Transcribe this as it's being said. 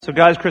So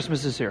guys,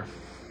 Christmas is here.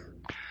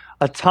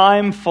 A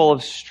time full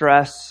of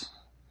stress,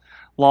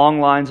 long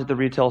lines at the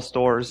retail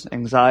stores,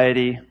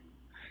 anxiety,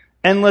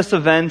 endless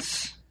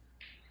events,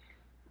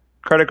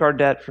 credit card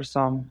debt for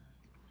some,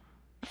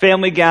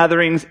 family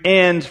gatherings,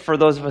 and for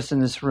those of us in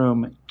this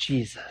room,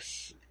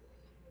 Jesus.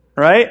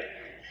 Right?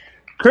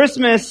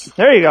 Christmas,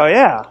 there you go,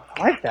 yeah,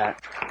 I like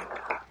that.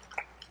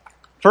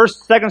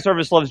 Second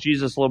service loves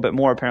Jesus a little bit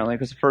more apparently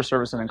because the first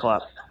service didn't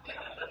clap.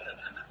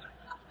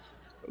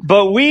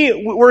 But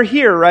we're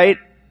here, right,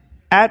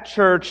 at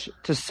church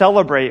to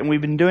celebrate, and we've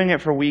been doing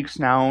it for weeks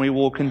now, and we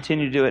will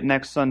continue to do it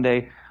next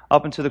Sunday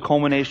up until the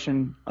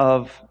culmination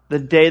of the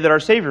day that our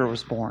Savior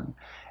was born.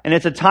 And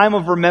it's a time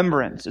of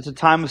remembrance. It's a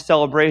time of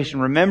celebration,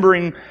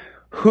 remembering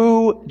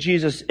who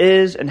Jesus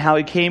is and how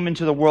he came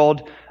into the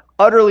world,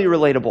 utterly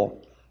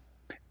relatable.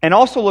 And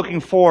also looking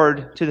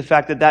forward to the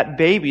fact that that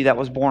baby that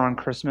was born on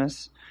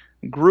Christmas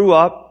grew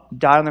up,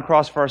 died on the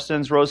cross for our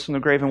sins, rose from the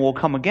grave, and will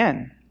come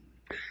again.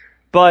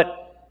 But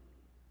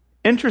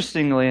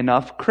interestingly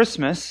enough,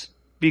 Christmas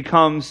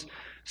becomes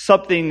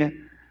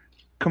something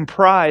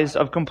comprised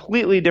of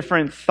completely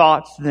different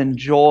thoughts than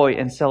joy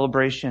and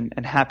celebration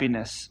and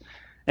happiness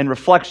and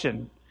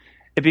reflection.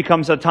 It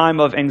becomes a time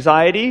of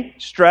anxiety,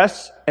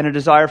 stress, and a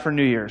desire for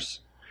New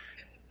Year's.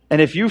 And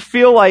if you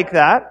feel like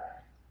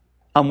that,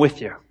 I'm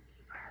with you.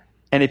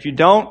 And if you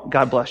don't,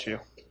 God bless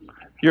you.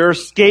 You're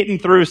skating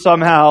through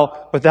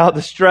somehow without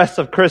the stress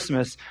of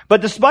Christmas.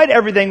 But despite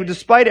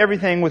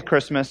everything with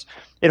Christmas,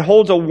 it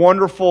holds a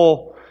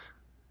wonderful,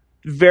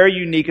 very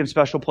unique and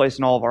special place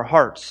in all of our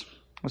hearts.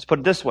 Let's put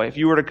it this way. If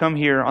you were to come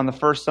here on the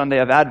first Sunday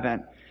of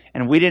Advent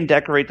and we didn't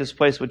decorate this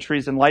place with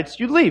trees and lights,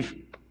 you'd leave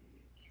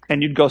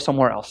and you'd go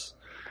somewhere else.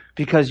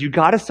 Because you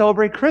got to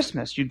celebrate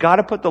Christmas. You got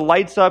to put the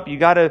lights up. You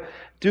got to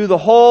do the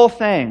whole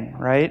thing,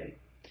 right?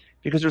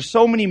 Because there's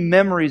so many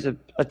memories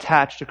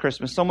attached to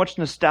Christmas, so much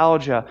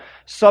nostalgia,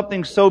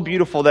 something so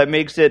beautiful that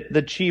makes it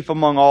the chief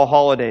among all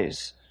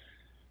holidays.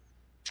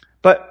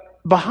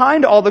 But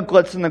behind all the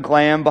glitz and the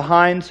glam,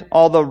 behind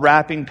all the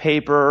wrapping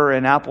paper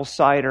and apple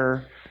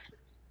cider,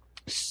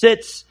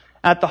 sits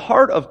at the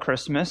heart of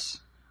Christmas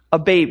a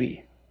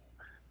baby.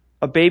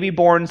 A baby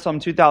born some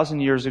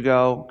 2,000 years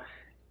ago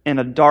in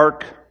a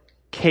dark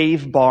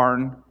cave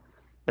barn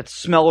that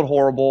smelled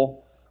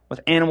horrible,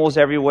 with animals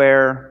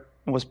everywhere,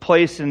 and was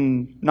placed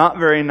in not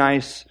very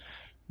nice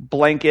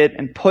blanket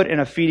and put in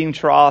a feeding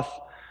trough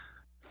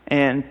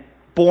and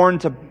born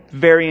to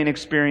very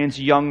inexperienced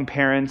young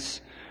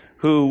parents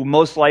who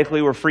most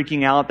likely were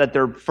freaking out that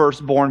their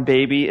firstborn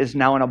baby is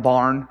now in a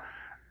barn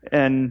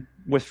and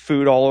with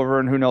food all over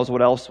and who knows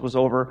what else was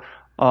over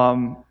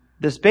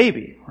this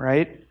baby,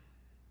 right?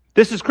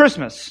 This is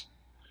Christmas.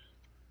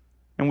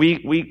 And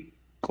we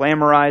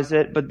glamorize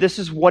it, but this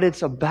is what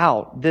it's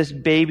about, this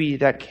baby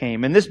that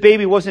came. And this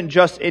baby wasn't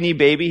just any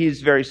baby.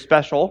 He's very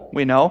special,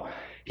 we know.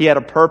 He had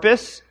a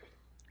purpose.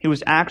 He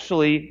was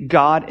actually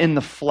God in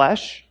the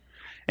flesh.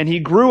 And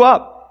he grew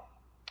up.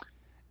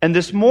 And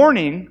this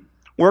morning,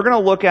 we're going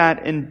to look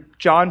at, in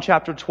John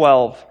chapter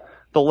 12,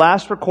 the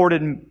last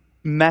recorded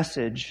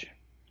message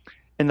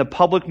in the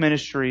public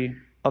ministry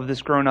of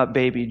this grown-up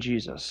baby,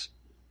 Jesus.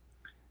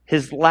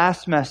 His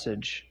last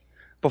message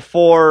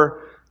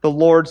before the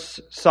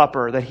Lord's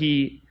Supper that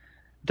he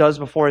does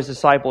before his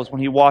disciples when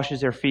he washes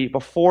their feet,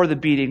 before the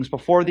beatings,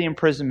 before the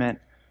imprisonment,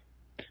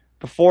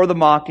 before the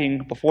mocking,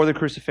 before the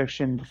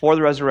crucifixion, before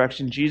the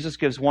resurrection. Jesus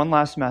gives one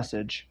last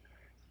message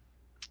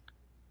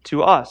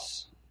to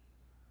us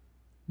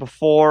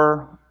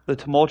before the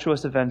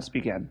tumultuous events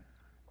begin.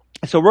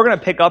 So we're going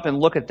to pick up and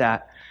look at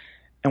that,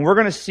 and we're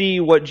going to see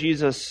what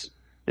Jesus,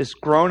 this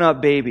grown-up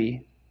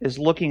baby, is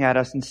looking at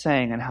us and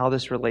saying and how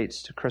this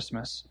relates to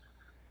Christmas.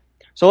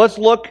 So let's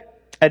look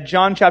at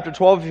John chapter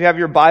 12. If you have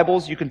your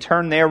Bibles, you can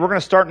turn there. We're going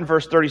to start in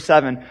verse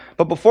 37.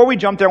 But before we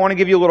jump there, I want to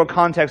give you a little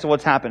context of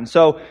what's happened.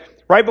 So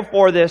right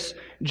before this,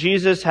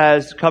 Jesus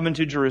has come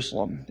into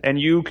Jerusalem. And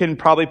you can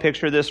probably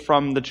picture this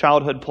from the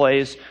childhood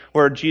plays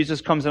where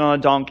Jesus comes in on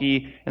a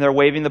donkey and they're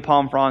waving the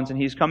palm fronds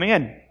and he's coming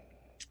in.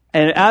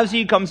 And as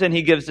he comes in,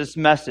 he gives this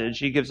message.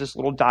 He gives this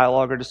little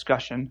dialogue or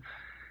discussion.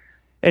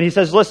 And he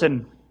says,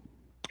 listen,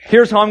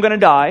 here's how I'm going to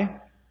die.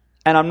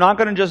 And I'm not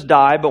going to just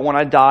die, but when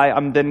I die,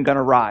 I'm then going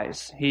to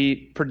rise.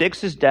 He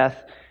predicts his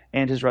death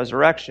and his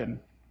resurrection.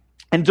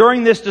 And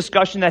during this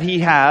discussion that he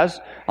has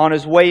on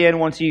his way in,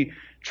 once he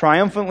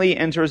triumphantly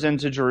enters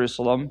into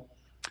Jerusalem,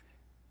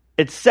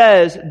 it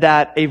says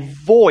that a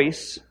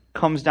voice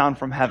comes down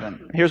from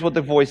heaven. Here's what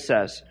the voice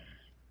says.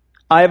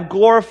 I have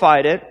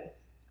glorified it,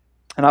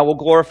 and I will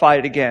glorify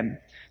it again.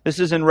 This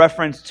is in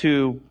reference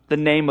to the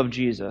name of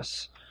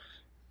Jesus.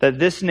 That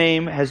this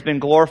name has been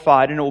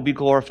glorified and it will be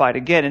glorified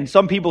again. And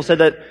some people said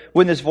that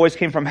when this voice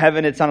came from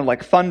heaven, it sounded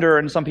like thunder,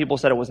 and some people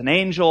said it was an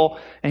angel.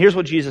 And here's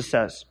what Jesus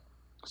says.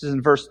 This is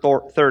in verse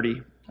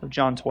 30 of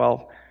John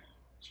 12. It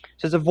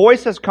says, a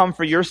voice has come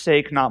for your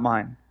sake, not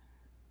mine.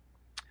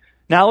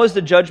 Now is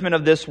the judgment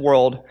of this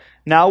world.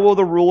 Now will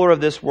the ruler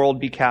of this world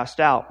be cast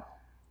out.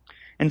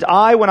 And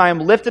I, when I am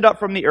lifted up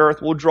from the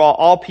earth, will draw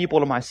all people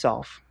to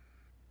myself.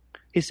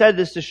 He said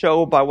this to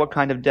show by what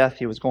kind of death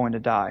he was going to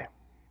die.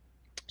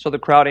 So the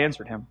crowd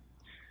answered him,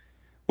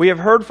 "We have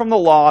heard from the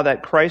law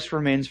that Christ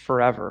remains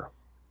forever.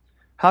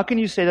 How can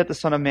you say that the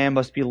Son of Man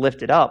must be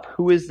lifted up?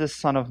 Who is this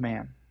Son of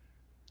Man?"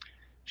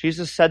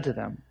 Jesus said to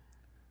them,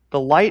 "The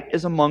light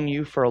is among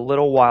you for a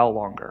little while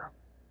longer.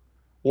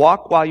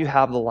 Walk while you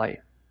have the light,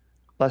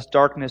 lest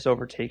darkness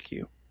overtake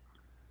you.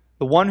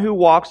 The one who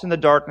walks in the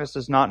darkness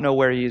does not know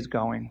where he is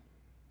going.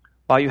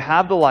 While you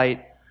have the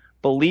light,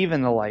 believe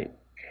in the light,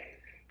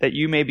 that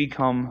you may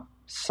become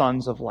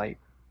sons of light."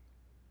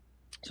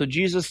 So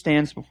Jesus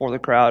stands before the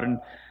crowd, and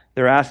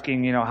they're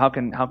asking, how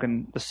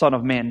can the Son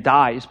of Man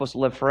die? He's supposed to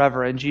live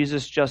forever. And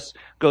Jesus just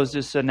goes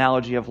this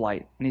analogy of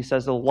light. And he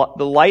says, the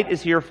light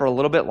is here for a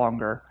little bit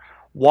longer.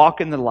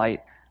 Walk in the light,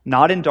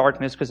 not in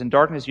darkness, because in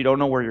darkness you don't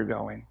know where you're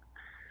going.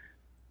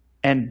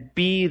 And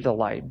be the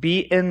light. Be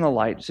in the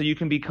light so you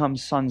can become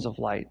sons of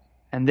light.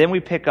 And then we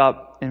pick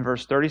up in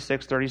verse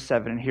 36,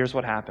 37, and here's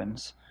what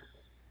happens.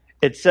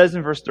 It says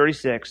in verse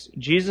 36,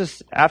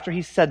 Jesus, after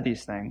he said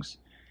these things,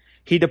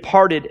 he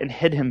departed and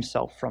hid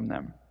himself from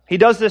them. He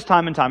does this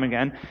time and time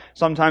again.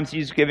 Sometimes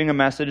he's giving a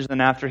message,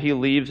 then after he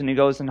leaves and he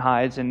goes and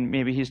hides, and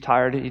maybe he's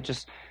tired, he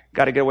just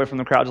got to get away from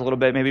the crowds a little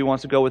bit. Maybe he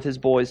wants to go with his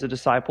boys, the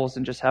disciples,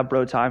 and just have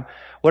bro time.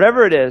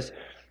 Whatever it is.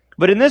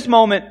 But in this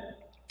moment,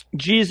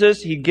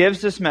 Jesus, he gives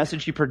this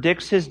message. He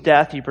predicts his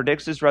death. He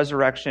predicts his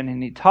resurrection.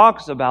 And he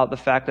talks about the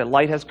fact that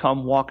light has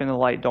come. Walk in the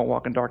light. Don't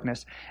walk in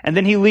darkness. And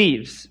then he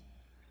leaves.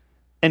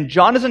 And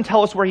John doesn't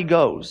tell us where he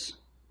goes.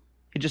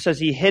 He just says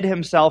he hid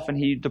himself and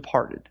he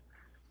departed.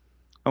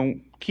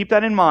 And keep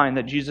that in mind,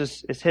 that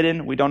Jesus is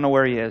hidden. We don't know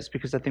where he is,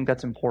 because I think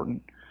that's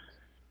important.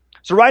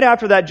 So right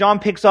after that, John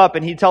picks up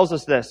and he tells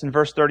us this in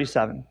verse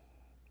 37.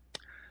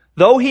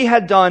 Though he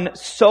had done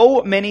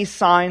so many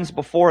signs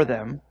before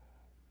them,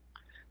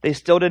 they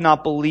still did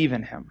not believe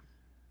in him.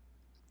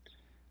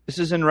 This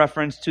is in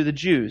reference to the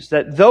Jews,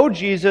 that though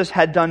Jesus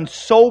had done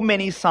so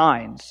many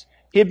signs,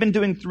 he had been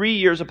doing 3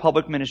 years of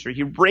public ministry.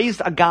 He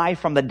raised a guy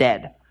from the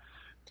dead.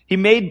 He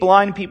made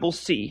blind people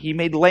see. He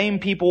made lame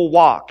people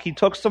walk. He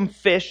took some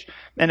fish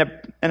and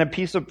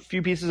a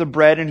few pieces of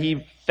bread, and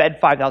he fed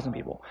 5,000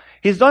 people.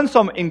 He's done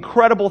some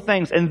incredible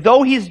things. And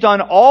though he's done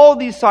all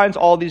these signs,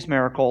 all these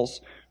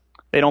miracles,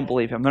 they don't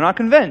believe him. They're not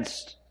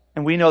convinced.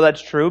 And we know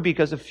that's true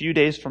because a few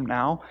days from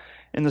now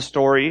in the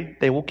story,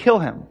 they will kill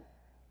him.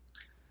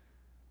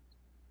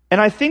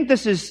 And I think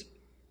this is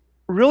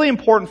really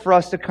important for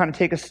us to kind of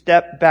take a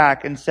step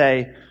back and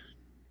say,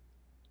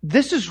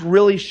 this is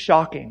really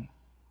shocking.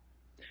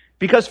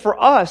 Because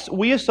for us,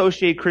 we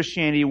associate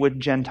Christianity with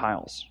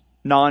Gentiles,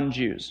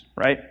 non-Jews,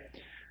 right?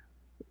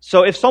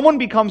 So if someone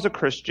becomes a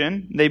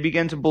Christian, they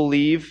begin to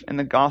believe in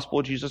the gospel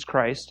of Jesus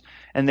Christ,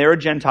 and they're a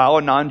Gentile,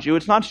 a non-Jew,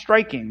 it's not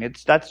striking.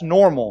 That's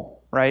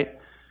normal, right?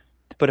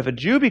 But if a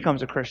Jew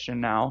becomes a Christian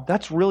now,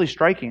 that's really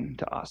striking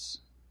to us.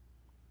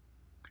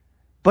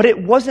 But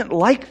it wasn't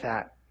like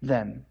that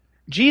then.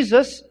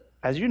 Jesus,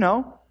 as you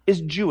know, is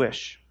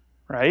Jewish,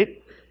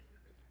 right?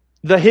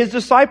 His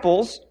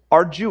disciples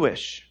are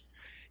Jewish.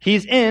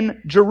 He's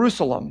in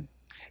Jerusalem.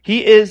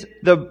 He is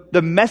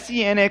the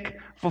messianic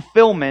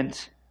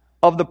fulfillment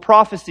of the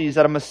prophecies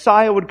that a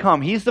Messiah would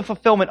come. He's the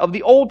fulfillment of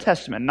the Old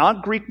Testament,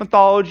 not Greek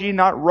mythology,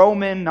 not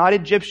Roman, not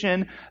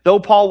Egyptian, though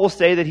Paul will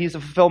say that he's the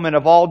fulfillment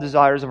of all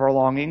desires of our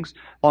longings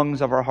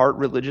of our heart,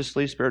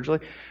 religiously, spiritually.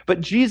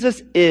 But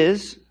Jesus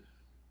is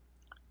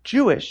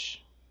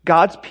Jewish.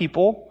 God's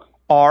people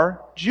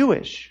are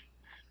Jewish.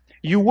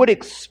 You would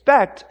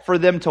expect for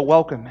them to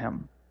welcome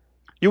him.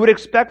 You would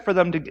expect for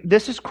them to,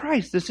 this is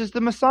Christ, this is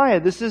the Messiah,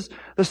 this is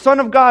the Son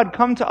of God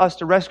come to us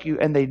to rescue,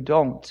 and they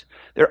don't.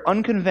 They're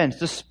unconvinced.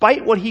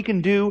 Despite what he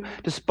can do,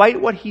 despite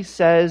what he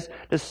says,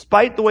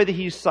 despite the way that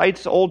he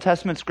cites Old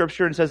Testament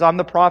scripture and says, I'm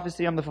the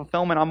prophecy, I'm the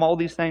fulfillment, I'm all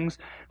these things,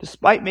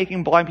 despite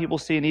making blind people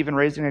see and even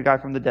raising a guy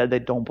from the dead, they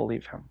don't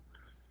believe him.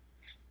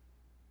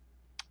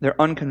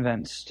 They're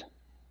unconvinced.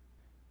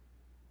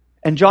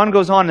 And John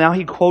goes on, now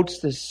he quotes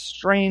this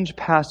strange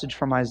passage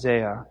from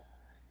Isaiah.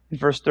 In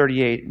verse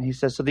 38, and he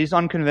says, so these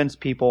unconvinced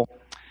people,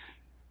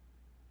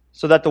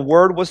 so that the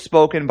word was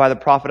spoken by the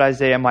prophet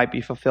Isaiah might be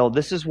fulfilled.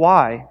 This is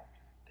why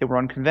they were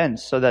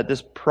unconvinced, so that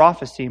this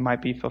prophecy might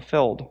be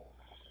fulfilled.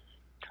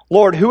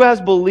 Lord, who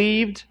has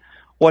believed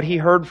what he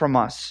heard from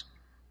us?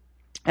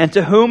 And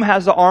to whom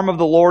has the arm of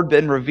the Lord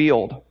been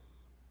revealed?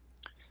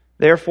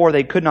 Therefore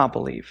they could not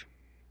believe.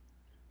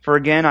 For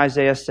again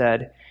Isaiah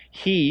said,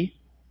 he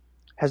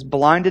has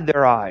blinded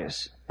their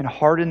eyes and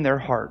hardened their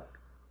heart,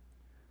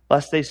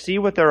 lest they see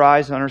with their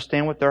eyes and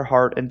understand with their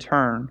heart and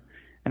turn,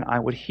 and I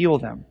would heal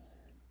them.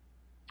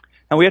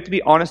 Now we have to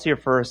be honest here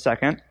for a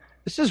second.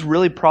 This is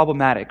really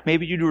problematic.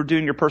 Maybe you were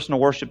doing your personal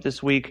worship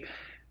this week.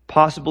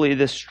 Possibly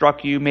this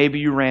struck you. Maybe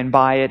you ran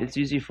by it. It's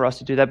easy for us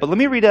to do that. But let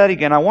me read that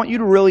again. I want you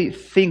to really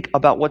think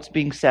about what's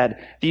being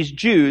said. These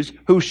Jews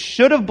who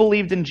should have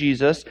believed in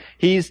Jesus,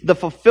 he's the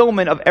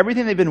fulfillment of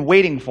everything they've been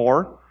waiting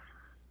for.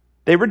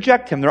 They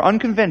reject him. They're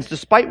unconvinced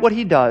despite what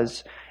he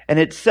does. And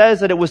it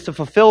says that it was to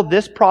fulfill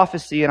this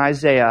prophecy in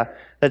Isaiah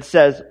that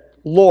says,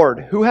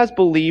 Lord, who has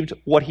believed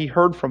what he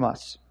heard from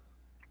us?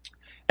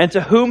 And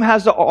to whom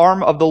has the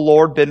arm of the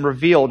Lord been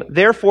revealed?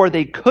 Therefore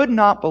they could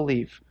not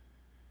believe.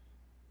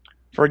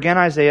 For again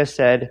Isaiah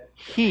said,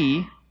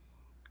 He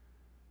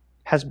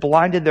has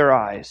blinded their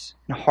eyes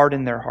and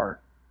hardened their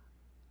heart,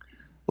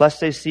 lest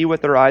they see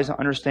with their eyes and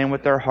understand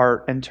with their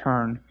heart and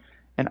turn,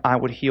 and I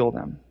would heal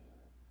them.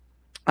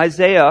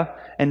 Isaiah,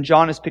 and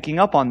John is picking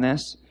up on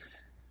this,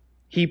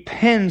 he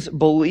pins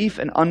belief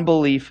and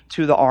unbelief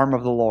to the arm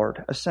of the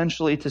Lord,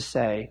 essentially to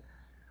say,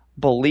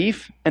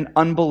 belief and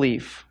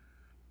unbelief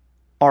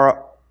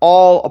are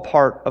all a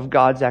part of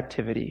God's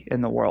activity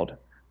in the world.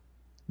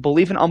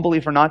 Belief and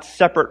unbelief are not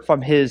separate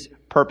from His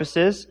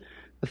purposes,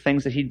 the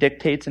things that He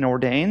dictates and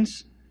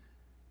ordains.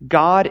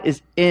 God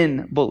is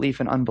in belief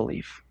and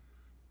unbelief.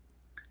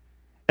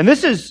 And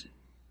this is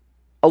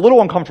a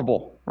little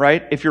uncomfortable,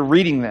 right? If you're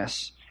reading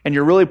this and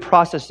you're really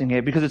processing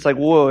it, because it's like,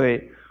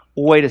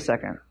 wait a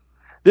second.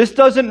 This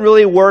doesn't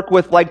really work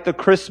with like the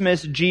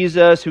Christmas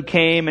Jesus who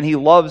came and He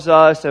loves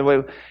us.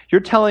 And you're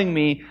telling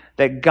me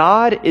that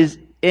God is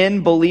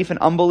in belief and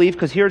unbelief?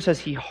 Because here it says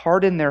He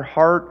hardened their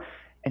heart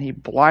and He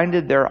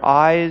blinded their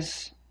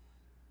eyes.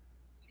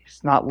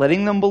 He's not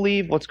letting them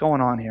believe. What's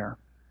going on here?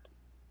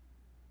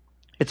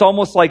 It's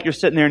almost like you're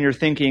sitting there and you're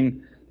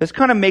thinking, this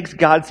kind of makes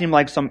God seem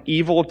like some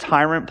evil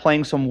tyrant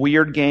playing some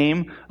weird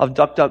game of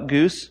duck, duck,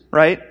 goose,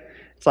 right?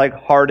 It's like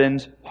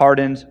hardened,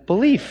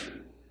 belief.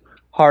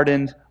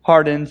 Hardened,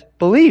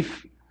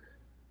 belief.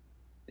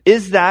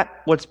 Is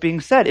that what's being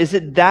said? Is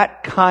it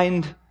that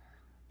kind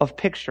of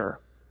picture?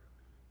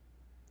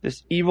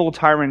 This evil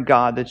tyrant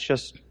God that's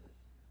just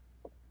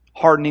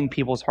hardening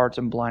people's hearts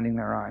and blinding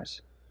their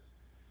eyes.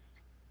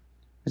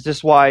 Is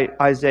this why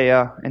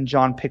Isaiah and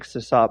John picks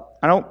this up?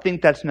 I don't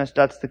think that's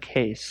the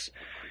case.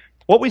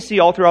 What we see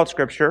all throughout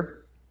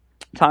Scripture,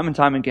 time and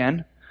time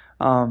again,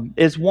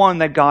 is one,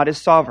 that God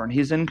is sovereign.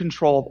 He's in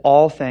control of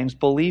all things,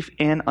 belief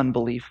and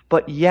unbelief.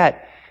 But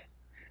yet,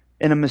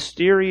 in a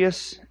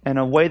mysterious and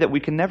a way that we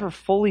can never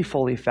fully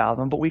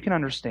fathom, but we can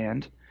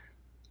understand,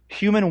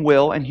 human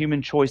will and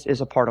human choice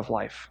is a part of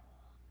life.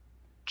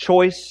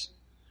 Choice,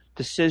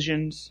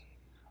 decisions,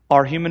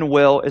 our human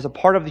will is a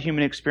part of the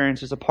human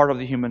experience, is a part of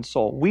the human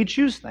soul. We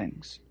choose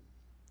things,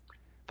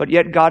 but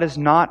yet God is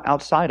not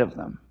outside of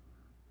them.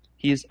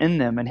 He is in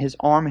them, and His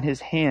arm and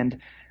His hand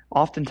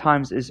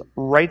oftentimes is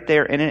right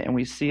there in it, and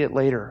we see it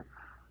later.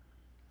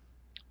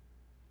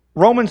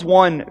 Romans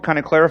 1 kind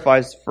of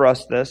clarifies for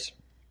us this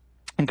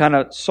and kind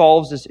of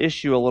solves this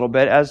issue a little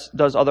bit, as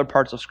does other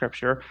parts of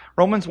Scripture.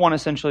 Romans 1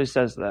 essentially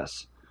says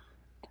this: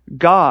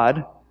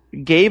 God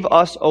gave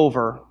us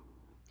over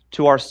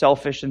to our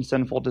selfish and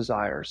sinful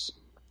desires.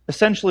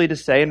 Essentially to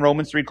say, and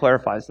Romans 3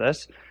 clarifies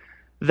this,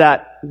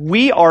 that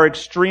we are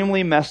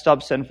extremely messed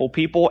up, sinful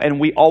people, and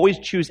we always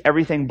choose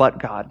everything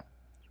but God.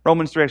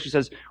 Romans 3 actually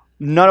says,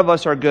 none of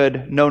us are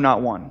good, no,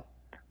 not one.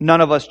 None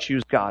of us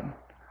choose God.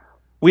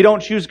 We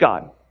don't choose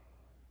God.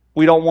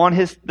 We don't want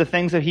the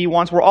things that He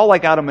wants. We're all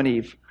like Adam and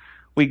Eve.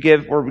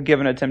 We're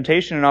given a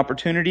temptation, an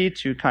opportunity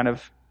to kind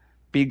of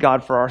be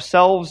God for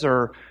ourselves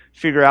or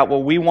figure out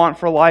what we want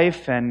for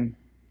life and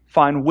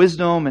find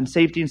wisdom and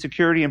safety and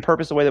security and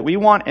purpose the way that we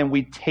want, and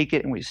we take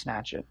it and we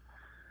snatch it.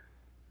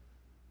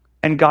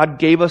 And God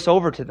gave us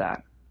over to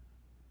that.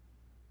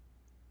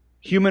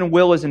 Human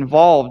will is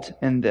involved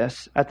in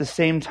this at the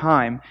same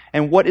time.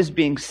 And what is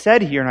being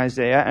said here in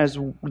Isaiah, as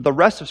the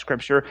rest of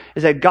Scripture,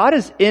 is that God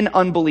is in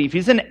unbelief.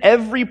 He's in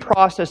every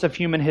process of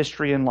human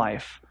history and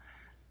life.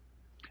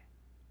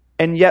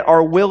 And yet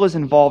our will is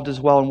involved as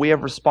well, and we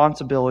have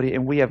responsibility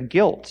and we have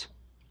guilt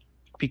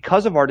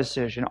because of our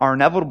decision, our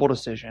inevitable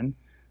decision,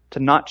 to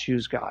not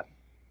choose God.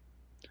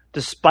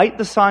 Despite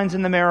the signs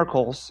and the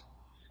miracles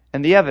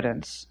and the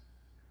evidence,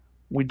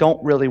 we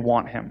don't really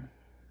want Him,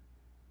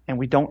 and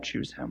we don't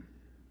choose Him.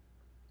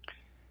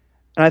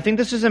 And I think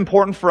this is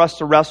important for us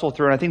to wrestle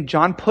through, and I think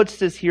John puts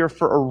this here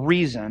for a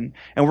reason,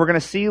 and we're going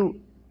to see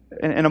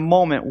in a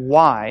moment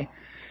why.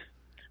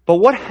 But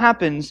what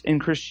happens in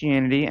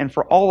Christianity, and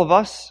for all of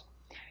us,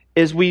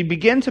 is we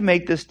begin to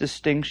make this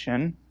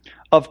distinction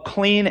of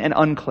clean and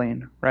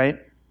unclean, right?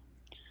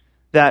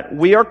 That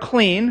we are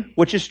clean,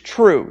 which is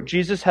true.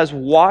 Jesus has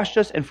washed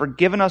us and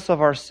forgiven us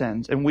of our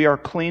sins, and we are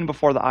clean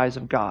before the eyes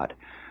of God.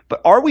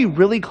 But are we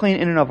really clean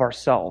in and of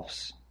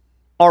ourselves?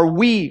 Are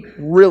we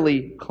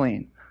really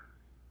clean?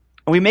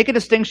 And we make a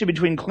distinction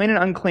between clean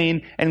and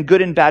unclean and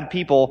good and bad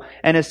people,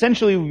 and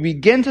essentially we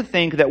begin to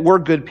think that we're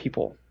good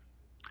people.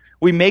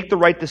 We make the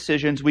right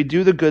decisions. We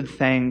do the good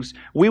things.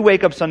 We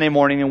wake up Sunday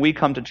morning and we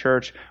come to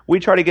church. We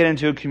try to get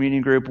into a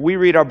community group. We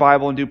read our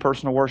Bible and do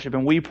personal worship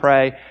and we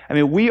pray. I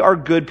mean, we are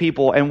good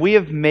people and we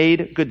have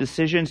made good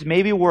decisions.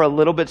 Maybe we're a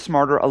little bit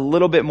smarter, a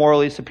little bit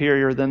morally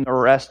superior than the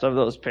rest of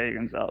those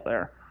pagans out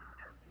there.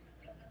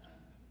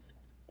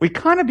 We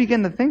kind of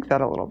begin to think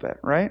that a little bit,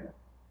 right?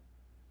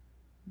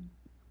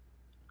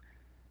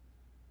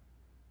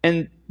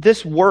 And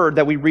this word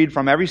that we read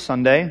from every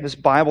Sunday, this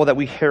Bible that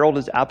we herald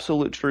as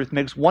absolute truth,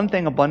 makes one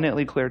thing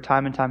abundantly clear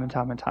time and time and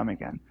time and time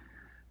again.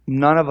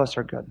 None of us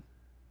are good.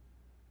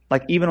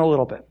 Like even a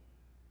little bit.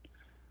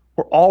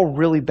 We're all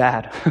really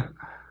bad.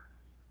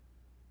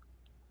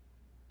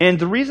 And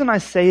the reason I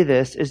say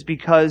this is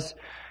because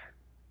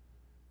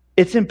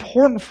it's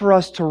important for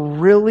us to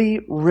really,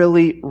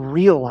 really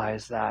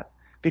realize that,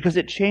 because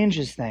it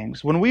changes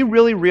things. When we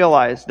really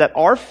realize that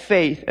our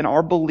faith and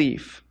our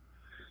belief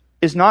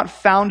is not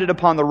founded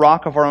upon the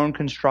rock of our own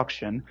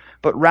construction,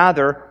 but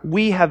rather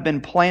we have been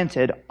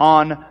planted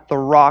on the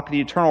rock, the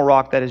eternal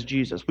rock that is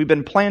Jesus. We've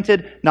been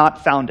planted,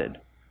 not founded.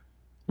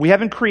 We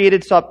haven't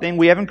created something,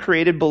 we haven't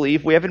created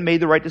belief, we haven't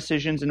made the right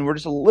decisions, and we're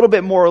just a little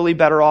bit morally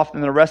better off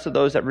than the rest of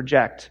those that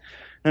reject.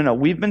 No,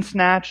 we've been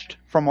snatched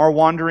from our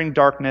wandering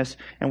darkness,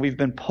 and we've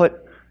been put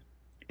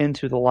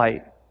into the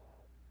light.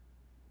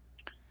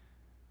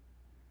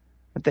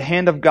 That the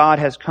hand of God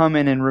has come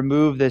in and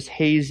removed this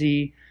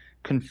hazy,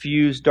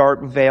 confused,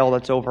 dark veil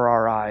that's over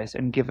our eyes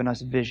and given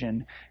us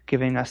vision,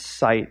 giving us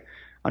sight,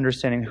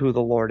 understanding who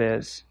the Lord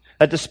is.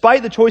 That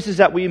despite the choices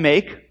that we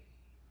make,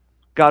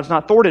 God's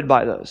not thwarted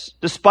by those.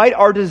 Despite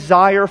our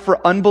desire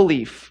for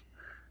unbelief,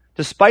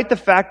 despite the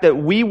fact that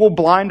we will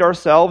blind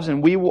ourselves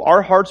and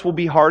our hearts will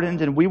be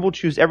hardened and we will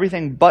choose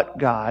everything but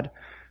God,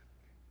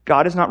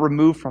 God is not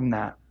removed from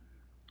that.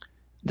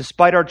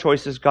 Despite our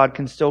choices, God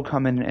can still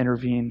come in and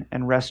intervene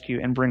and rescue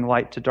and bring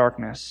light to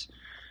darkness.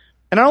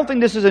 And I don't think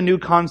this is a new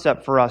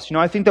concept for us.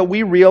 I think that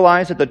we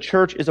realize that the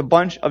church is a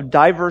bunch of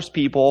diverse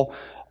people,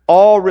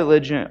 all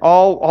religion,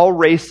 all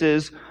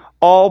races,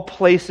 all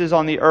places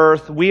on the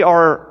earth. We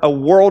are a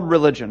world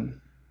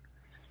religion.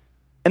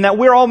 And that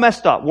we're all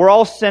messed up. We're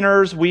all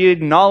sinners. We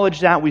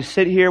acknowledge that. We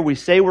sit here, we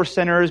say we're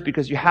sinners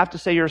because you have to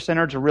say you're a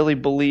sinner to really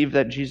believe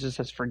that Jesus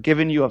has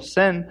forgiven you of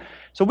sin.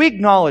 So we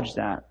acknowledge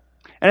that.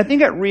 And I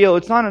think at Rio,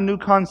 it's not a new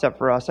concept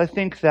for us. I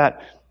think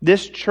that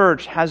this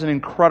church has an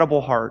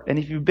incredible heart. And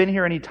if you've been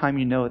here any time,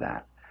 you know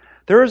that.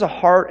 There is a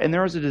heart and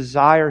there is a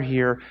desire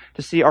here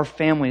to see our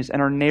families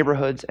and our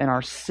neighborhoods and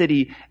our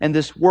city and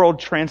this world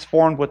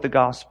transformed with the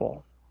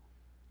gospel.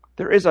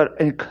 There is a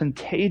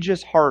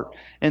contagious heart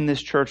in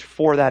this church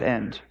for that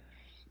end.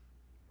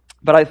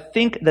 But I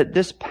think that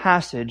this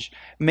passage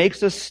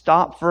makes us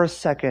stop for a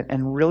second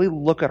and really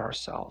look at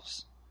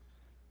ourselves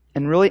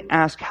and really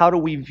ask, how do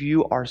we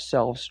view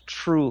ourselves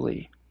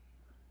truly?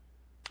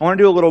 I want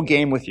to do a little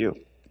game with you.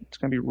 It's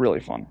going to be really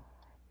fun.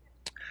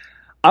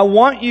 I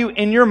want you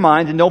in your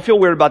mind, and don't feel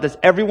weird about this,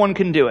 everyone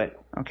can do it,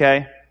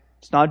 okay?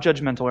 It's not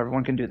judgmental,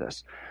 everyone can do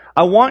this.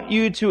 I want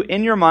you to,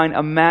 in your mind,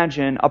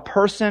 imagine a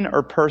person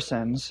or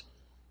persons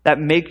that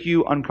make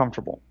you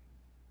uncomfortable,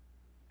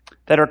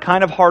 that are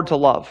kind of hard to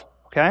love,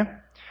 okay?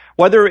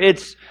 Whether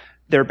it's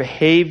their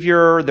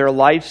behavior, their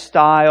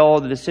lifestyle,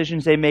 the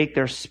decisions they make,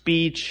 their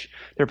speech,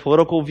 their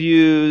political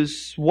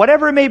views,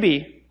 whatever it may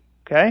be,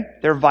 okay?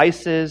 Their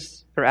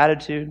vices, their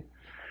attitude.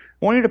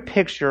 I want you to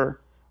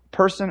picture a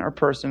person or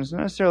persons,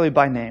 not necessarily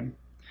by name,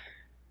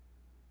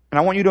 and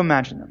I want you to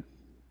imagine them.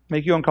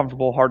 Make you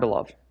uncomfortable, hard to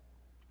love.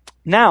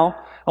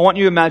 Now, I want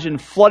you to imagine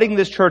flooding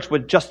this church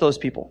with just those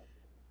people.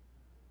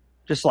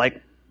 Just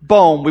like,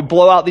 boom, we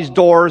blow out these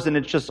doors and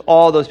it's just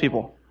all those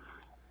people.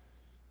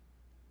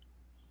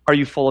 Are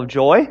you full of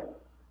joy?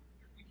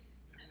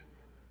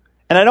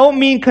 And I don't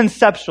mean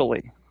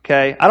conceptually,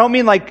 okay? I don't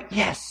mean like,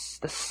 yes,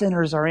 the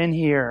sinners are in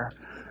here.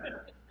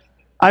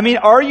 I mean,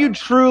 are you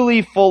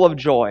truly full of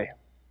joy?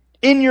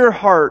 In your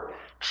heart,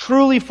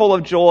 truly full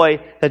of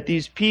joy that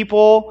these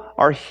people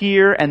are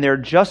here and they're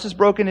just as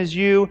broken as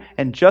you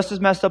and just as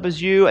messed up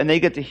as you, and they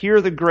get to hear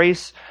the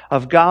grace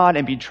of God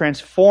and be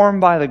transformed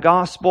by the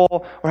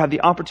gospel or have the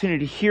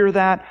opportunity to hear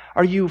that?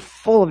 Are you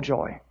full of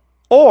joy?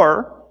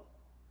 Or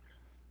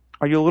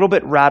are you a little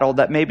bit rattled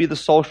that maybe the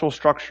social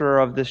structure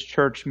of this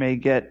church may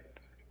get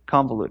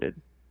convoluted?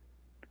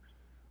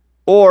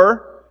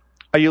 Or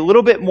are you a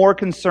little bit more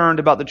concerned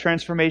about the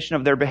transformation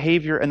of their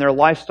behavior and their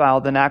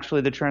lifestyle than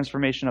actually the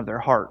transformation of their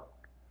heart?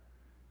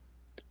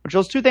 Which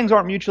those two things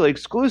aren't mutually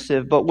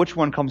exclusive, but which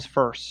one comes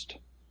first?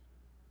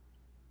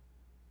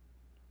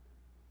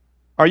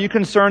 Are you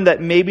concerned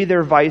that maybe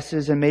their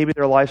vices and maybe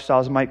their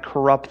lifestyles might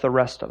corrupt the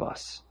rest of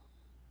us?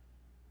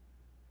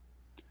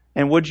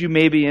 And would you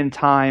maybe in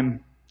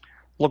time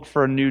look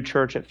for a new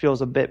church that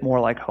feels a bit more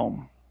like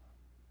home?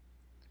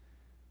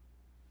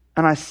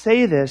 And I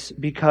say this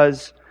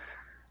because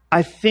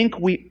I think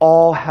we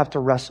all have to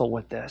wrestle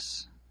with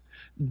this.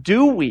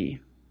 Do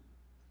we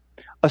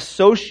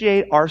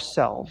associate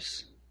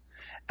ourselves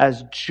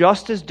as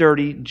just as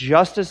dirty,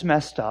 just as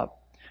messed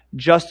up,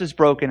 just as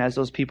broken as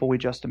those people we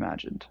just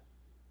imagined?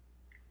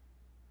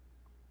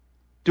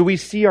 Do we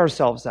see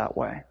ourselves that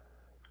way?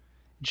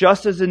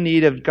 Just as in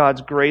need of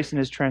God's grace and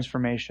His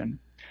transformation.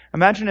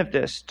 Imagine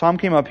if Tom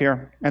came up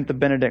here at the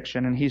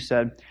benediction and he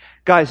said,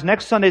 guys,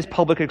 next Sunday's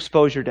public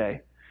exposure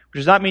day, which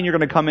does not mean you're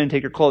going to come in and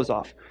take your clothes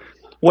off.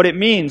 What it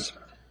means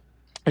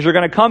is you're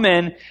going to come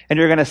in and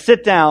you're going to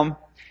sit down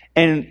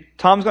and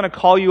Tom's going to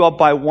call you up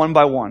by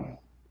one.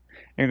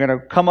 You're going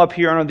to come up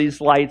here under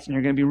these lights and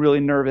you're going to be really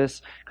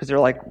nervous because they're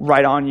like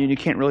right on you and you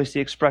can't really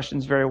see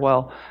expressions very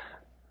well.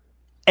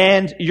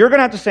 And you're going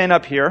to have to stand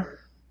up here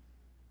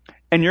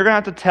and you're going to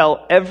have to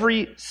tell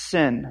every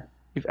sin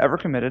you've ever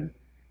committed,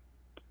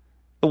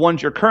 the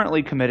ones you're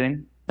currently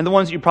committing, and the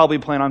ones you probably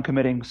plan on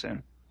committing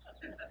soon.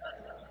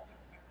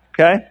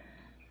 Okay?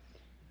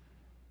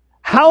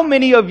 How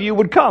many of you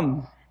would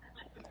come?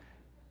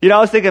 I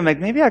was thinking, like,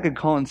 maybe I could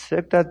call in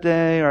sick that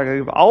day,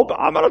 or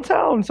I'm out of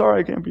town.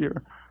 Sorry, I can't be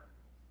here.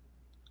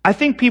 I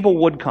think people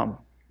would come.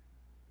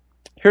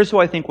 Here's who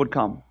I think would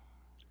come.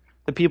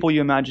 The people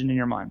you imagined in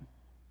your mind.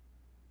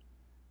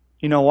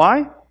 You know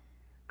why?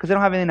 Because they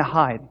don't have anything to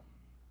hide.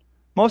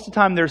 Most of the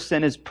time, their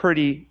sin is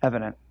pretty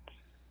evident.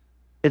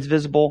 It's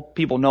visible.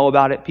 People know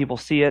about it. People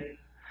see it.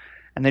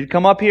 And they'd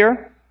come up here,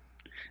 and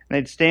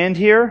they'd stand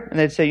here, and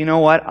they'd say, you know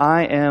what?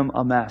 I am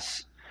a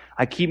mess.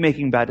 I keep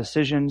making bad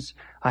decisions.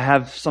 I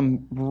have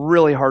some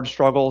really hard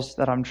struggles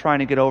that I'm trying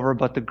to get over,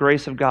 but the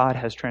grace of God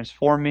has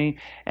transformed me,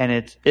 and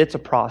it's a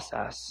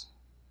process.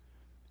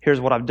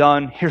 Here's what I've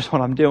done. Here's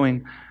what I'm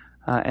doing.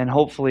 And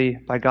hopefully,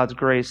 by God's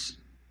grace,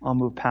 I'll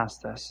move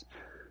past this.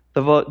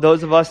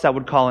 Those of us that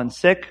would call in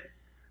sick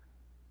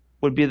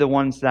would be the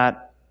ones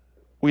that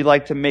we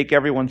like to make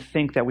everyone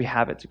think that we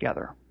have it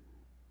together.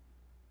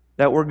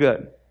 That we're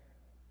good.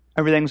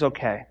 Everything's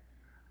okay.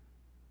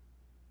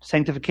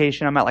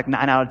 Sanctification, I'm at like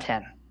 9 out of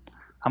 10.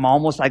 I'm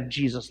almost like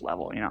Jesus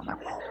level, I'm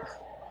like, whoa.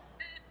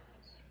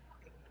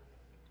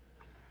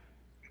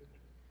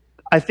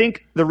 I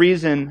think the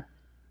reason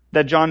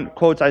that John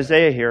quotes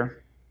Isaiah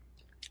here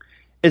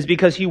is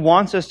because he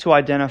wants us to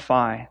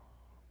identify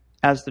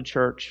as the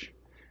church,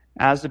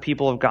 as the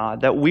people of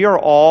God, that we are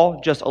all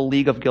just a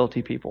league of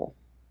guilty people.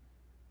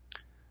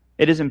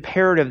 It is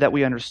imperative that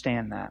we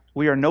understand that.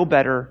 We are no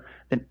better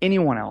than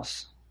anyone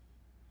else.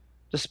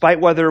 Despite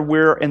whether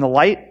we're in the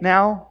light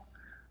now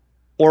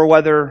or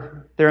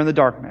whether they're in the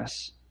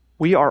darkness,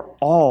 we are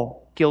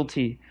all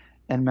guilty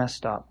and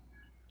messed up.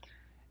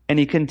 And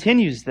he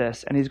continues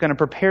this, and he's going to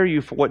prepare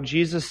you for what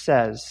Jesus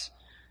says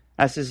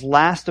as his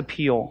last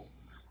appeal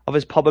of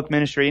his public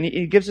ministry. And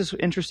he gives this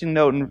interesting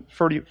note in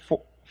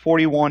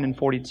 41 and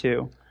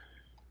 42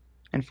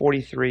 and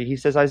 43. He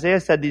says, Isaiah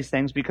said these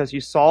things because he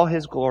saw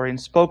his glory and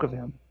spoke of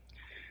him.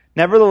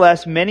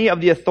 Nevertheless, many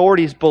of the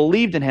authorities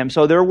believed in him.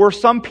 So there were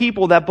some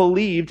people that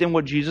believed in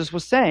what Jesus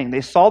was saying.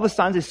 They saw the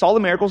signs, they saw the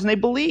miracles, and they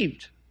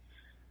believed.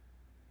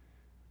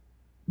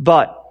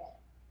 But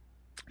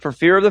for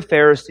fear of the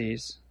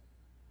Pharisees,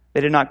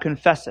 they did not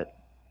confess it,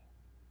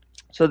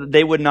 so that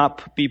they would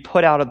not be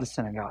put out of the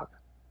synagogue.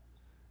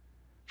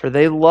 For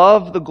they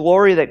love the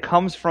glory that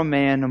comes from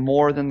man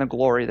more than the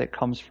glory that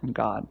comes from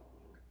God.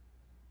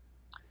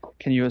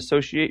 Can you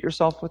associate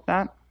yourself with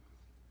that?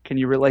 Can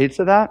you relate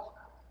to that?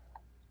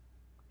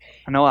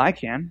 I know I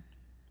can.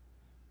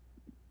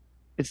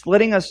 It's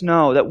letting us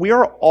know that we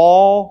are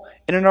all,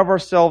 in and of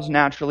ourselves,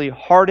 naturally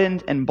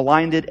hardened and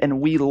blinded,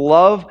 and we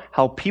love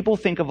how people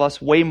think of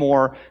us way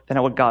more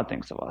than what God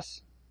thinks of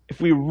us. If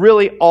we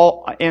really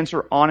all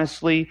answer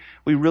honestly,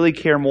 we really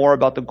care more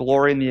about the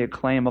glory and the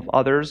acclaim of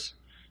others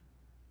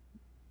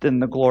than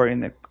the glory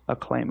and the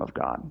acclaim of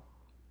God.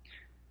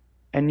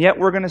 And yet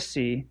we're going to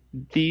see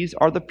these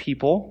are the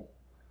people,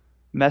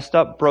 messed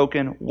up,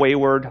 broken,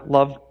 wayward,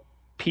 love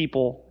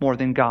people more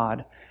than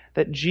God,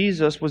 that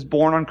Jesus was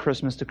born on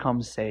Christmas to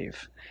come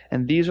save.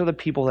 And these are the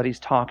people that he's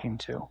talking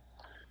to.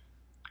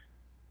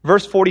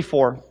 Verse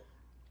 44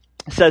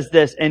 says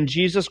this, and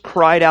Jesus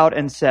cried out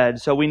and said,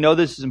 so we know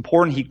this is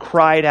important. He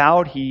cried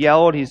out, he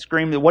yelled, he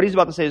screamed. What he's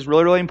about to say is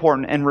really, really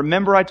important. And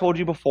remember, I told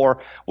you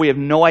before, we have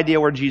no idea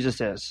where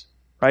Jesus is,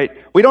 right?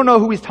 We don't know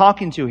who he's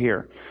talking to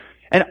here.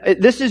 And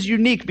this is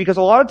unique because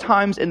a lot of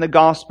times in the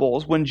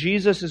Gospels, when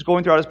Jesus is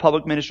going throughout his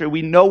public ministry,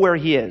 we know where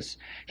he is.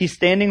 He's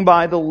standing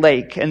by the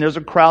lake and there's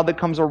a crowd that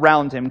comes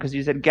around him because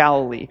he's at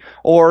Galilee.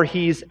 Or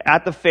he's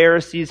at the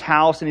Pharisees'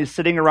 house and he's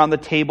sitting around the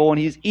table and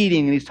he's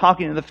eating and he's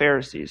talking to the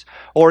Pharisees.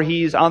 Or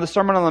he's on the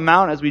Sermon on the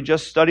Mount, as we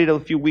just studied a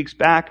few weeks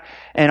back,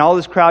 and all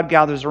this crowd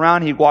gathers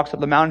around. He walks up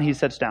the mountain, he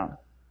sits down.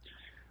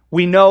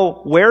 We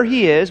know where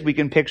he is, we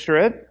can picture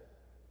it.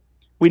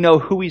 We know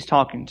who he's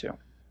talking to.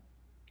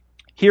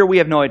 Here we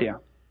have no idea.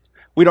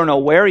 We don't know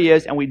where he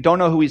is and we don't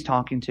know who he's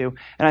talking to.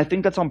 And I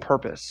think that's on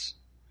purpose.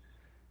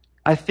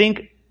 I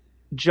think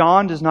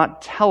John does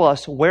not tell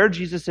us where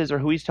Jesus is or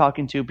who he's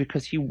talking to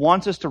because he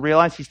wants us to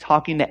realize he's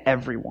talking to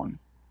everyone.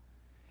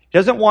 He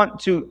doesn't want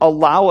to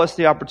allow us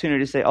the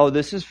opportunity to say, oh,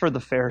 this is for the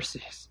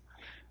Pharisees,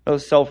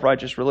 those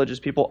self-righteous religious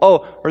people.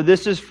 Oh, or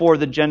this is for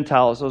the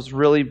Gentiles, those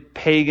really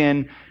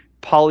pagan,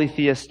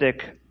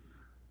 polytheistic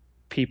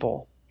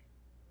people.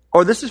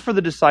 Or this is for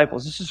the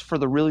disciples. This is for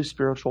the really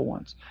spiritual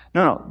ones.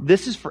 No,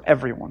 this is for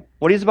everyone.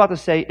 What he's about to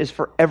say is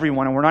for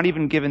everyone, and we're not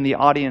even given the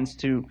audience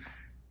to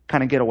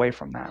kind of get away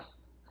from that.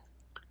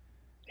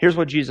 Here's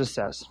what Jesus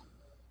says.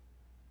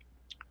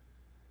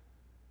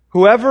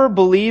 Whoever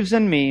believes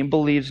in me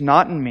believes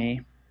not in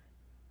me,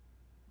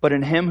 but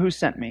in him who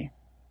sent me.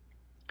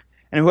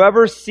 And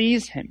whoever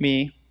sees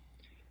me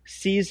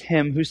sees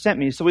him who sent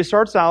me. So he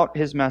starts out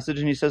his message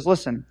and he says,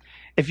 listen,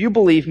 if you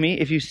believe me,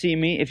 if you see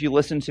me, if you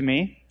listen to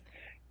me,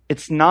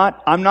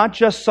 I'm not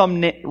just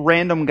some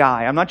random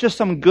guy. I'm not just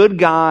some good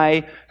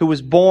guy who was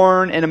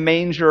born in a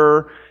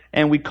manger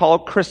and we call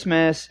it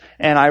Christmas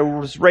and I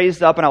was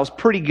raised up and I was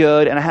pretty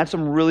good and I had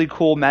some really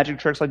cool magic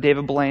tricks like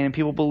David Blaine and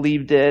people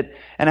believed it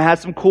and I had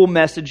some cool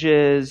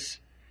messages.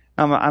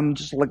 I'm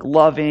just like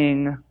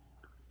loving.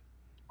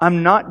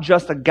 I'm not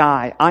just a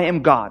guy. I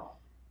am God.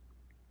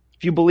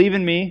 If you believe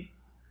in me,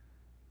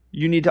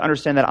 you need to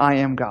understand that I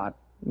am God.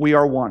 We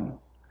are one.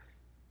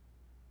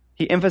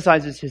 He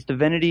emphasizes his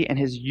divinity and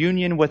his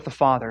union with the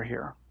Father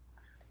here.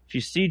 If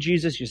you see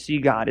Jesus, you see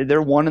God.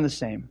 They're one and the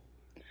same.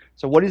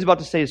 So what he's about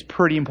to say is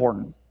pretty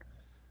important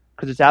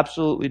because it's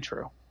absolutely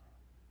true.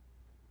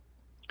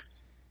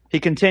 He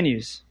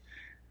continues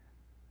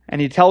and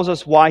he tells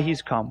us why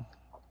he's come,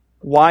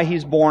 why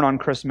he's born on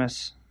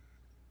Christmas.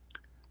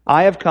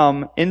 I have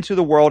come into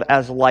the world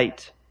as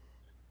light,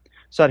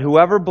 so that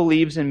whoever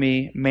believes in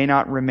me may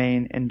not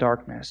remain in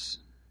darkness.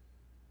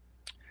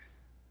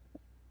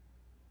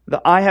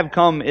 The I have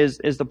come is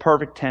the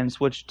perfect tense,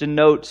 which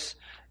denotes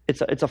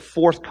it's a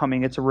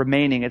forthcoming, it's a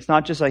remaining. It's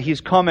not just like he's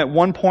come at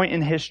one point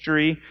in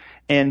history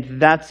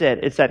and that's it.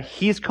 It's that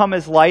he's come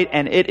as light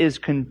and it is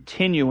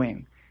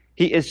continuing.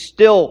 He is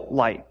still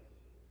light.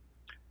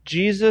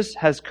 Jesus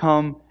has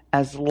come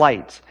as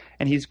light,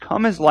 and he's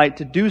come as light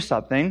to do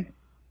something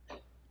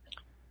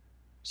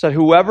so that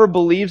whoever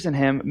believes in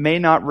him may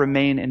not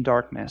remain in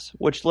darkness,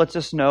 which lets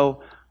us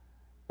know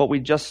what we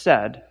just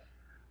said.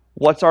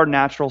 What's our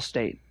natural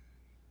state?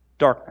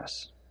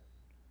 Darkness.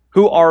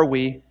 Who are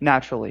we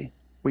naturally?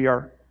 We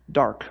are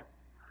dark.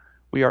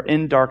 We are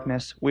in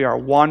darkness. We are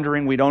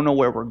wandering. We don't know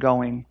where we're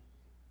going.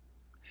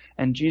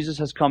 And Jesus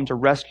has come to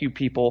rescue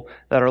people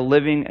that are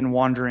living and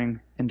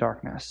wandering in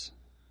darkness.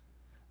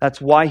 That's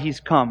why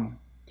he's come.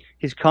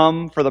 He's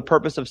come for the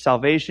purpose of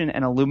salvation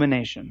and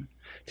illumination,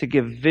 to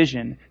give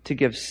vision, to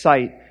give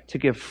sight, to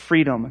give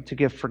freedom, to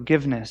give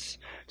forgiveness,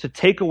 to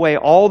take away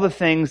all the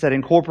things that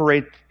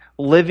incorporate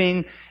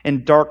living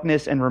in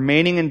darkness and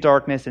remaining in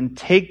darkness, and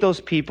take those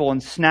people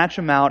and snatch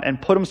them out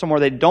and put them somewhere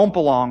they don't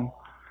belong,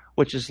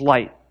 which is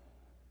light.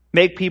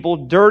 Make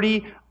people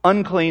dirty,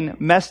 unclean,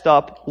 messed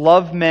up,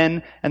 love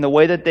men and the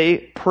way that they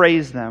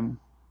praise them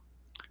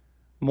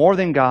more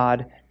than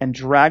God, and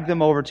drag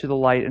them over to the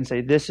light and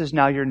say, this is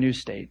now your new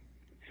state.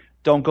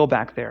 Don't go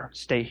back there.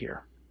 Stay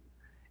here.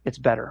 It's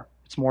better.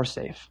 It's more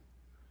safe.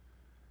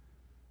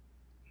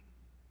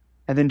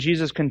 And then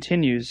Jesus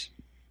continues.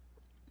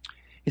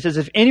 He says,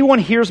 if anyone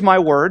hears my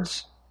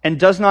words and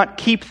does not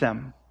keep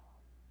them,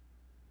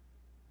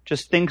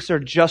 just thinks they're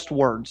just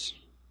words,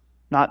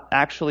 not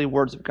actually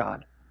words of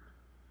God,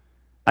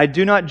 I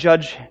do not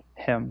judge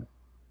him.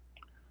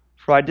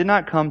 For I did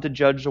not come to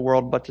judge the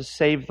world, but to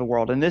save the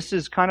world. And this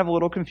is kind of a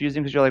little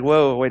confusing because you're like,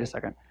 whoa, wait a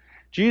second.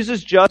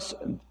 Jesus just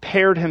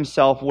paired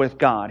himself with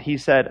God. He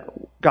said,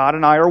 God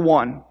and I are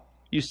one.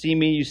 You see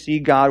me, you see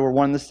God, we're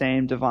one and the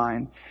same,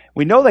 divine.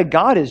 We know that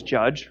God is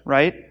judge,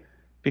 right?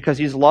 Because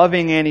he's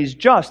loving and he's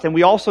just. And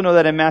we also know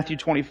that in Matthew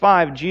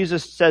 25,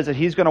 Jesus says that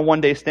he's going to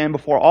one day stand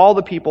before all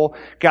the people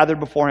gathered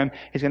before him.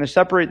 He's going to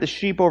separate the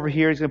sheep over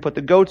here. He's going to put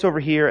the goats over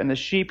here. And the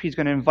sheep he's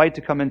going to invite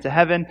to come into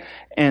heaven.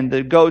 And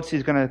the goats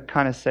he's going to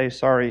kind of say,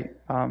 sorry,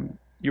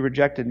 you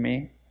rejected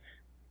me.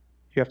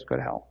 You have to go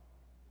to hell.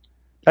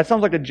 That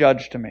sounds like a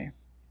judge to me.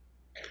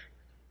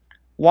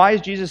 Why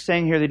is Jesus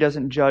saying here that he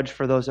doesn't judge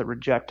for those that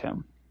reject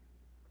him?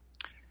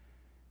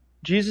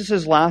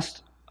 Jesus'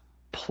 last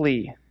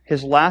plea,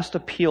 his last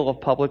appeal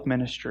of public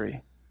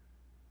ministry,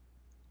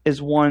 is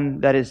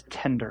one that is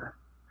tender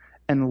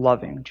and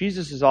loving.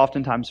 Jesus is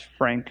oftentimes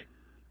frank.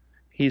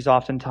 He's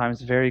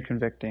oftentimes very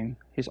convicting.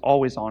 He's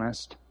always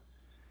honest.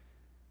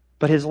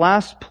 But his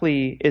last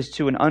plea is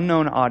to an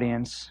unknown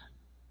audience,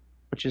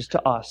 which is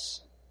to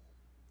us,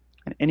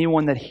 and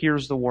anyone that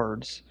hears the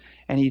words.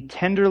 And he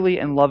tenderly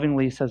and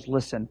lovingly says,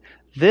 listen,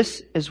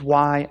 this is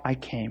why I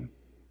came.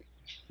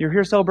 You're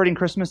here celebrating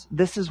Christmas.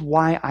 This is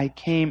why I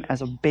came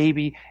as a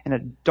baby in a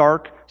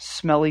dark,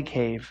 smelly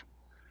cave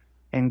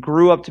and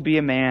grew up to be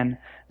a man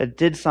that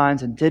did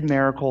signs and did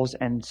miracles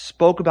and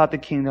spoke about the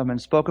kingdom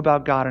and spoke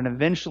about God and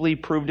eventually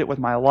proved it with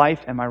my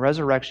life and my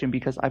resurrection,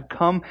 because I've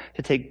come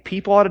to take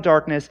people out of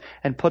darkness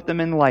and put them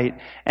in light.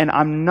 And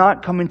I'm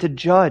not coming to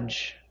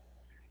judge.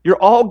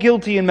 You're all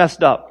guilty and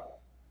messed up.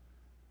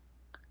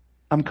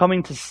 I'm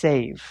coming to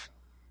save.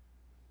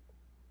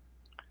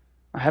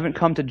 I haven't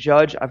come to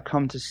judge, I've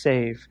come to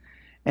save.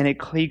 And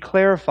he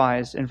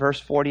clarifies in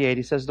verse 48,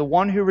 he says, the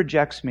one who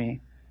rejects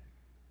me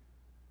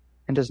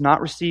and does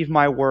not receive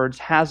my words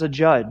has a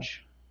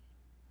judge.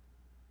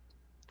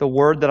 The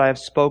word that I have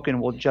spoken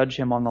will judge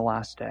him on the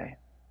last day.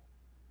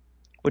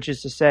 Which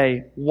is to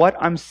say, what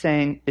I'm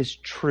saying is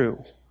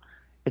true.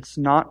 It's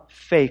not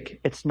fake.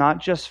 It's not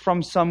just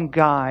from some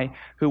guy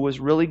who was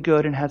really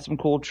good and had some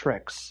cool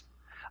tricks.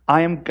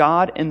 I am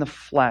God in the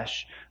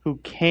flesh who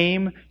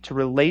came to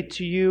relate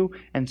to you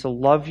and to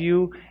love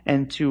you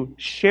and to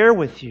share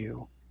with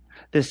you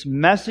this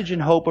message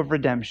and hope of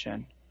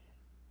redemption.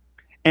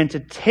 And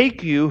to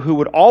take you who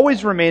would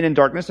always remain in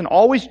darkness and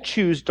always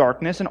choose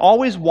darkness and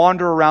always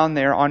wander around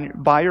there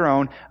by your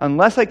own,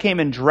 unless I came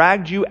and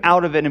dragged you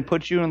out of it and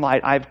put you in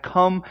light. I've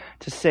come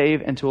to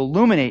save and to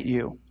illuminate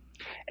you.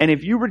 And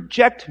if you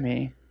reject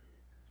me,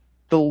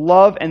 the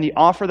love and the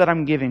offer that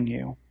I'm giving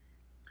you,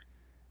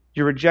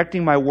 you're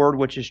rejecting my word,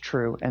 which is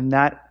true, and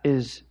that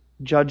is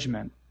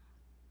judgment.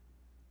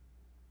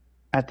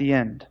 at the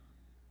end.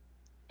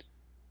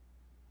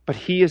 But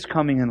He is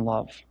coming in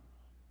love.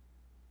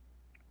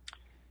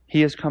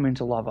 He is coming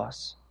to love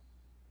us.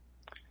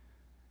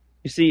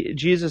 You see,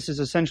 Jesus is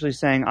essentially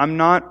saying, I'm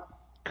not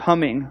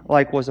coming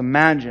like was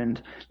imagined,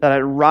 that I'd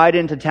ride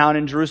into town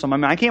in Jerusalem. I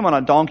mean, I came on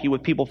a donkey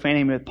with people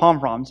fanning me with palm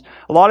fronds.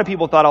 A lot of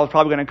people thought I was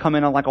probably going to come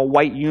in on like a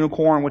white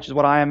unicorn, which is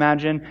what I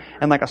imagine,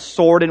 and like a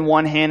sword in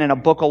one hand and a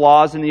book of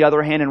laws in the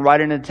other hand and ride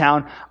into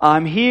town.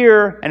 I'm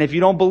here, and if you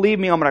don't believe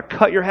me, I'm going to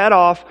cut your head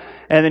off.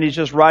 And then He's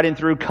just riding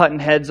through, cutting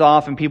heads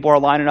off, and people are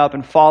lining up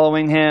and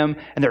following Him,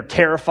 and they're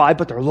terrified,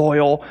 but they're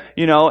loyal,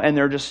 and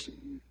they're just,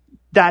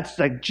 that's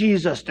like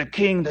Jesus, the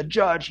King, the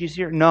Judge, He's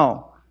here.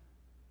 No.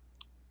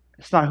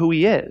 It's not who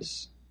He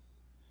is.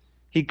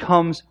 He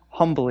comes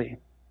humbly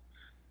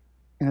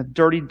in a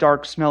dirty,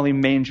 dark, smelly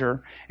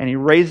manger, and He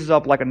raises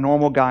up like a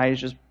normal guy. He's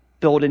just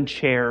building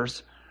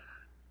chairs.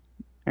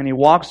 And He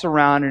walks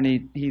around and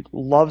he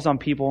loves on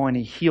people and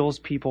He heals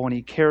people and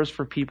He cares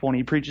for people and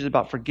He preaches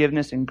about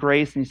forgiveness and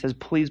grace and He says,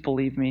 please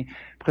believe me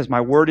because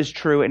my word is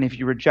true, and if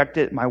you reject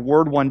it, my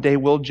word one day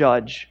will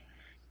judge.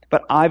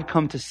 But I've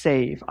come to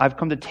save. I've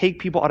come to take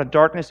people out of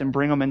darkness and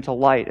bring them into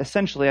light.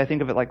 Essentially, I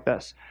think of it like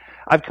this.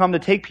 I've come to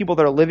take people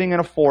that are living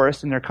in a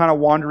forest and they're kind of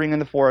wandering in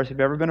the forest. If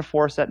you've ever been in a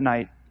forest at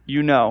night,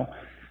 you know.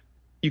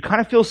 You kind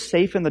of feel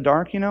safe in the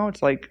dark,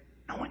 It's like,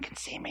 no one can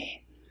see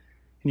me.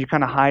 And you're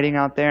kind of hiding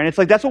out there. And it's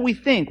like, that's what we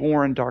think when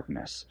we're in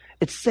darkness.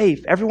 It's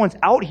safe. Everyone's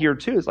out here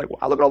too. It's like,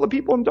 wow, look at all the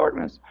people in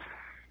darkness.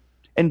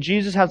 And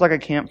Jesus has like a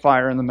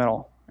campfire in the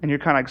middle. And you're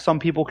kind of like, some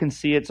people can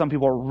see it. Some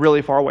people are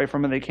really far away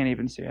from it. They can't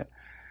even see it.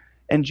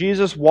 And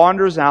Jesus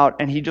wanders out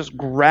and He just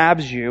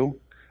grabs you,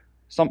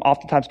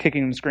 oftentimes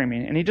kicking and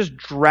screaming, and He just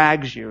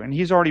drags you. And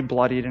He's already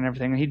bloodied and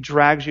everything. And He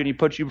drags you and He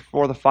puts you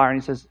before the fire and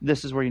He says,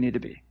 this is where you need to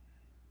be.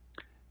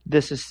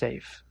 This is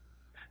safe.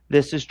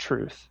 This is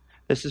truth.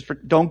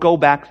 Don't go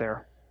back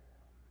there.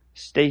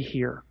 Stay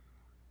here.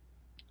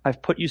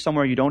 I've put you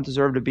somewhere you don't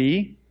deserve to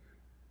be,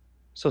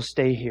 so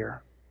stay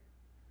here.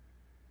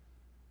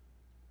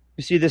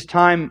 You see, this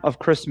time of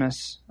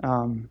Christmas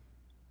can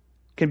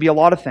be a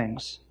lot of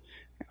things.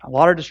 A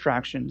lot of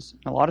distractions,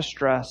 a lot of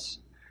stress.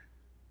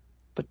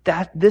 But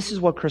this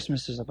is what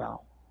Christmas is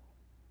about.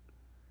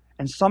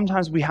 And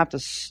sometimes we have to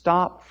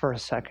stop for a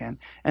second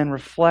and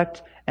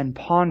reflect and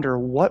ponder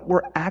what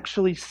we're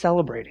actually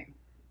celebrating.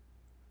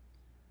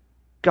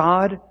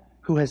 God,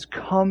 who has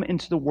come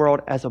into the world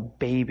as a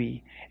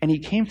baby, and He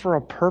came for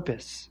a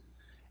purpose.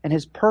 And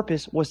His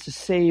purpose was to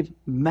save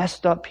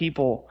messed up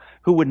people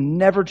who would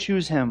never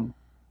choose Him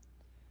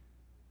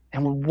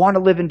and would want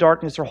to live in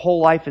darkness their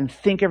whole life and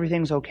think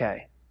everything's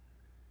okay.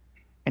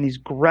 And He's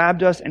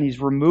grabbed us and He's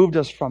removed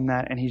us from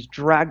that and He's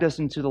dragged us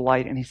into the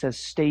light and He says,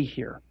 stay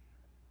here.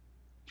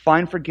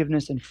 Find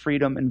forgiveness and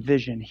freedom and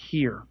vision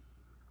here.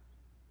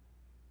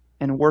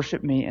 And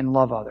worship me and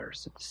love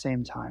others at the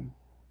same time.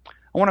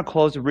 I want to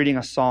close with reading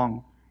a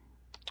song,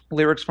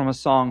 lyrics from a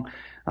song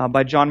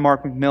by John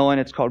Mark McMillan.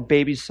 It's called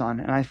Baby Son.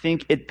 And I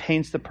think it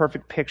paints the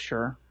perfect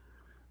picture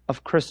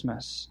of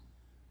Christmas,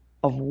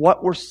 of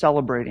what we're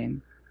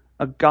celebrating.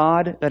 A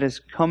God that has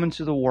come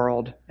into the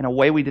world in a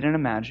way we didn't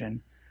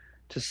imagine,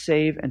 to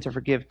save and to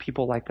forgive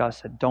people like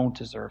us that don't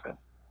deserve it,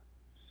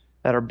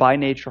 that are by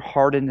nature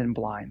hardened and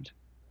blind.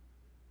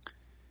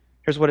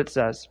 Here's what it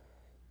says.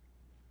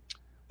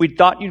 We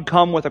thought you'd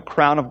come with a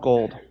crown of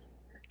gold,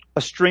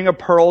 a string of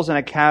pearls and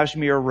a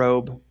cashmere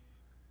robe.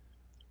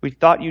 We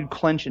thought you'd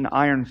clench an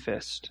iron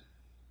fist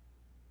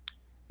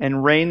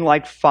and rain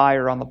like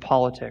fire on the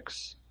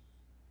politics.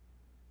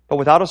 But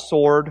without a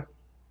sword,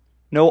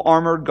 no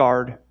armored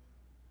guard,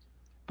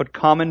 but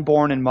common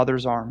born in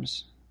mother's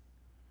arms.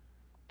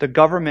 The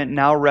government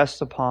now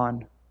rests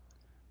upon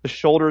the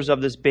shoulders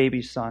of this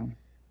baby son.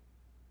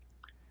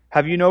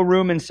 Have you no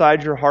room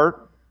inside your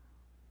heart?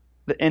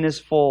 The in is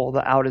full,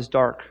 the out is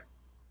dark.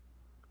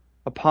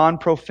 Upon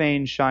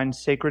profane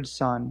shines sacred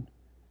sun,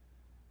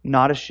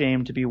 not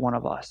ashamed to be one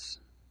of us.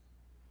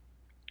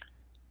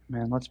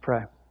 Amen. Let's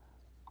pray.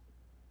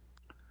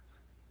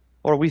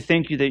 Lord, we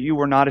thank you that you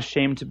were not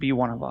ashamed to be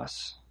one of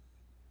us.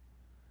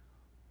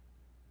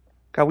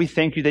 God, we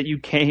thank you that you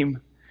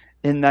came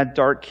in that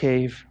dark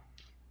cave,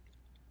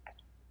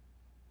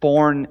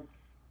 born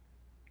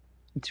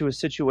into a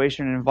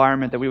situation and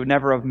environment that we would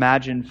never have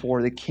imagined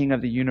for the King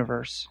of the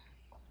universe,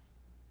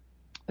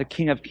 the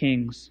King of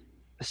Kings,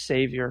 the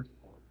Savior.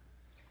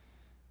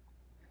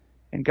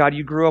 And God,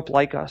 you grew up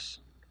like us,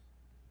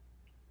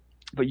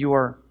 but you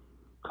are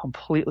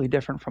completely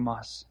different from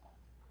us.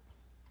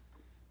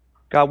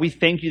 God, we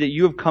thank you that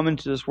you have come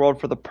into this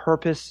world for the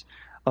purpose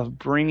of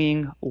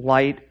bringing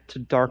light to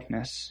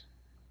darkness.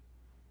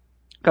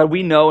 God,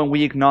 we know and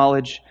we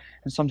acknowledge,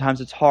 and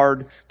sometimes it's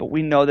hard, but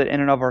we know that in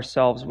and of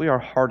ourselves, we are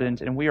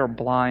hardened and we are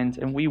blind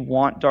and we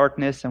want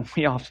darkness and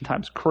we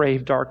oftentimes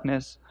crave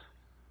darkness.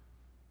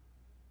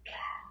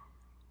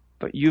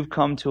 But you've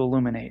come to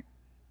illuminate.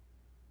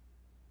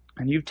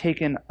 And you've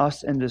taken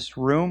us in this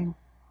room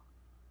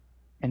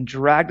and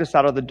dragged us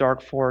out of the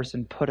dark forest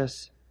and put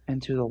us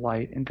into the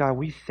light. And God,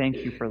 we thank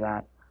you for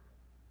that.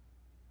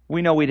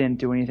 We know we didn't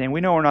do anything.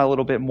 We know we're not a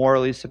little bit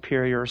morally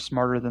superior or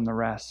smarter than the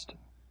rest.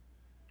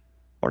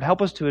 Lord,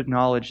 help us to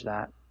acknowledge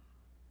that.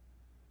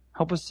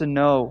 Help us to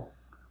know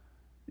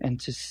and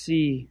to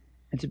see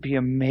and to be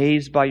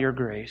amazed by your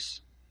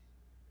grace.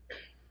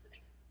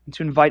 And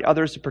to invite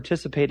others to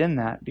participate in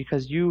that,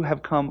 because you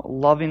have come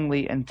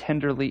lovingly and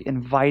tenderly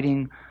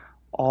inviting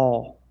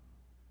all.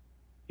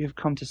 You have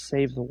come to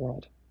save the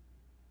world.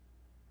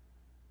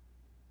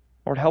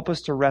 Lord, help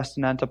us to rest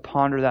in that and to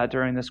ponder that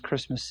during this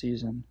Christmas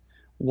season.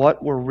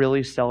 What we're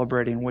really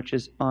celebrating, which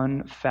is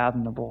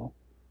unfathomable,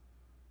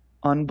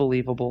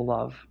 unbelievable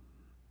love.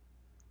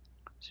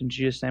 It's in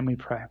Jesus' name we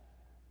pray.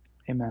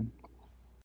 Amen.